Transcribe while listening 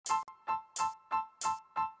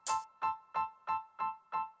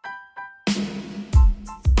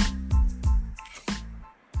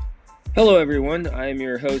Hello, everyone. I am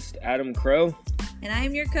your host, Adam Crow. And I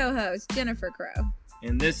am your co-host, Jennifer Crow.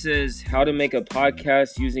 And this is How to Make a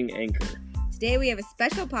Podcast Using Anchor. Today we have a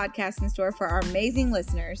special podcast in store for our amazing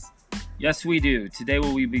listeners. Yes, we do. Today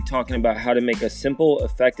we'll be talking about how to make a simple,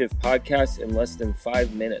 effective podcast in less than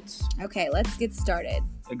 5 minutes. Okay, let's get started.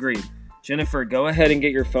 Agreed. Jennifer, go ahead and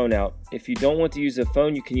get your phone out. If you don't want to use a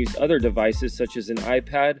phone, you can use other devices such as an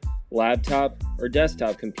iPad, laptop, or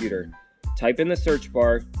desktop computer. Type in the search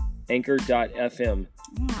bar, anchor.fm.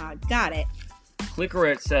 Got it. Click where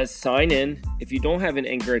it says sign in. If you don't have an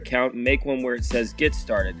Anchor account, make one where it says get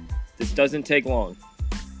started. This doesn't take long.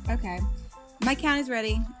 Okay. My count is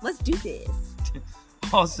ready. Let's do this.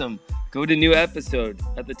 Awesome. Go to new episode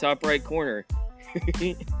at the top right corner.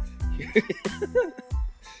 Here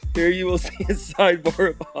you will see a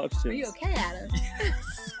sidebar of options. Are you okay, Adam?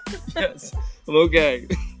 Yes, I'm okay.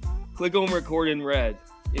 Click on record in red.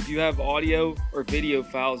 If you have audio or video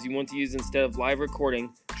files you want to use instead of live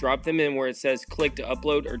recording, drop them in where it says click to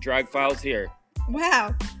upload or drag files here.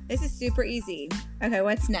 Wow, this is super easy. Okay,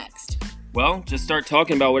 what's next? Well, just start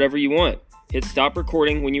talking about whatever you want. Hit stop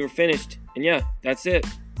recording when you are finished. And yeah, that's it.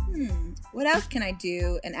 What else can I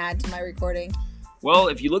do and add to my recording? Well,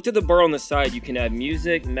 if you look to the bar on the side, you can add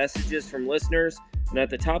music, messages from listeners, and at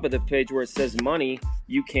the top of the page where it says money,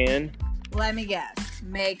 you can... Let me guess.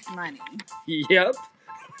 Make money. Yep.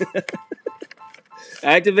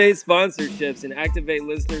 Activate sponsorships and activate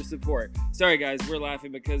listener support. Sorry guys, we're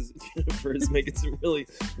laughing because Jennifer is making some really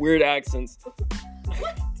weird accents.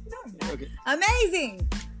 Okay. Amazing!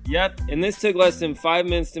 Yep, and this took less than 5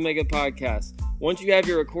 minutes to make a podcast. Once you have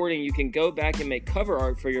your recording, you can go back and make cover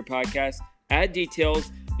art for your podcast, add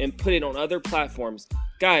details, and put it on other platforms.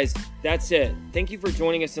 Guys, that's it. Thank you for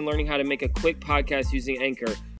joining us and learning how to make a quick podcast using Anchor.